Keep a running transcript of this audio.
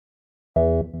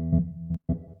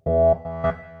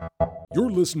You're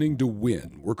listening to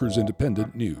WIN, Workers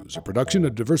Independent News, a production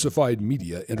of Diversified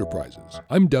Media Enterprises.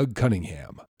 I'm Doug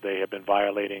Cunningham. They have been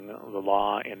violating the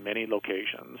law in many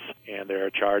locations, and there are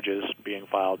charges being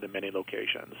filed in many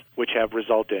locations, which have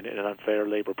resulted in unfair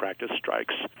labor practice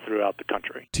strikes throughout the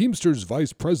country. Teamsters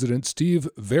Vice President Steve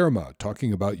Verma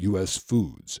talking about U.S.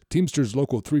 Foods. Teamsters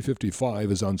Local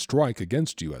 355 is on strike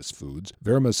against U.S. Foods.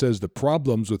 Verma says the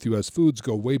problems with U.S. Foods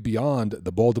go way beyond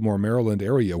the Baltimore, Maryland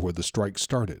area where the strike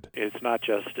started. It's not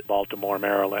just Baltimore,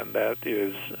 Maryland that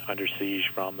is under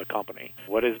siege from the company.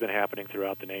 What has been happening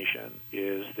throughout the nation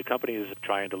is the companies are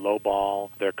trying to lowball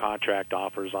their contract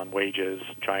offers on wages,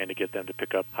 trying to get them to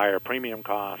pick up higher premium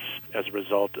costs as a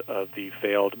result of the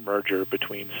failed merger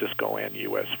between Cisco and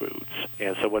U.S. Foods.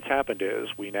 And so what's happened is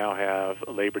we now have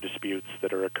labor disputes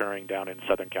that are occurring down in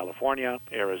Southern California,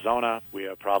 Arizona. We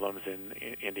have problems in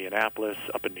Indianapolis,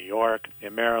 up in New York,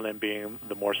 and Maryland being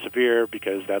the more severe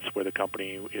because that's where the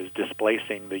company is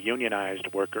displacing the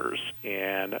unionized workers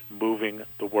and moving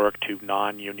the work to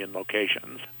non-union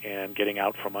locations and getting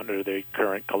out from under the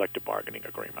current collective bargaining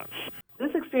agreements.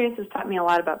 This experience has taught me a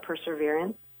lot about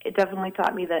perseverance. It definitely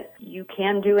taught me that you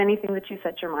can do anything that you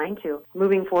set your mind to.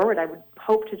 Moving forward, I would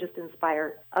hope to just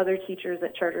inspire other teachers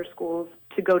at charter schools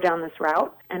to go down this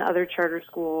route and other charter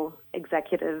school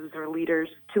executives or leaders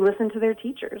to listen to their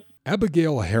teachers.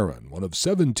 Abigail Heron, one of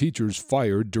 7 teachers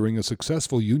fired during a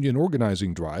successful union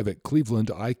organizing drive at Cleveland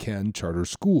ICANN charter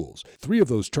schools. 3 of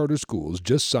those charter schools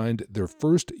just signed their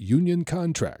first union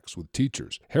contracts with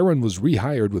teachers. Heron was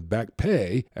rehired with back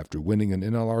pay after winning an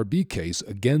NLRB case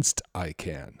against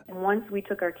ICANN. And once we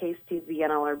took our case to the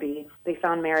NLRB, they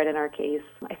found merit in our case.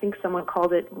 I think someone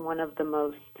called it one of the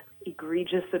most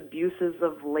egregious abuses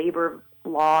of labor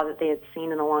law that they had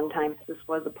seen in a long time. This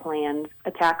was a planned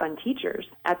attack on teachers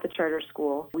at the charter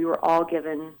school. We were all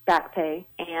given back pay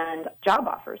and job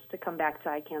offers to come back to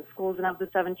ICANN schools, and of the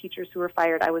 7 teachers who were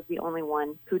fired, I was the only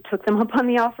one who took them up on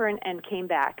the offer and came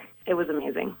back. It was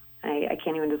amazing. I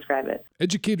can't even describe it.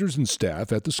 Educators and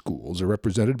staff at the schools are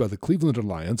represented by the Cleveland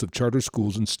Alliance of Charter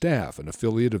Schools and Staff, an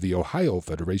affiliate of the Ohio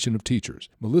Federation of Teachers.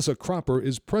 Melissa Cropper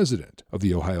is president of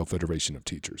the Ohio Federation of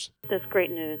Teachers. That's great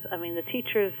news. I mean, the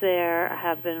teachers there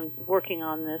have been working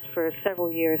on this for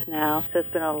several years now. So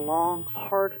it's been a long,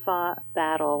 hard-fought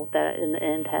battle that in the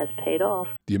end has paid off.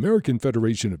 The American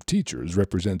Federation of Teachers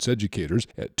represents educators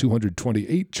at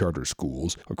 228 charter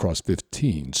schools across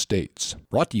 15 states.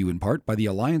 Brought to you in part by the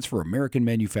Alliance for American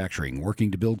Manufacturing,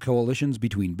 working to build coalitions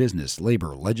between business,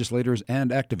 labor, legislators, and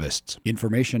activists.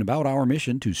 Information about our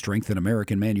mission to strengthen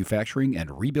American manufacturing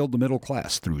and rebuild the middle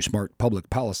class through smart public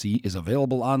policy is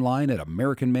available online at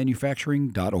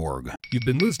americanmanufacturing.org. You've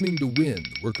been listening to WIN,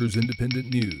 Workers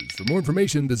Independent News. For more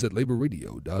information, visit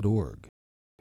laborradio.org.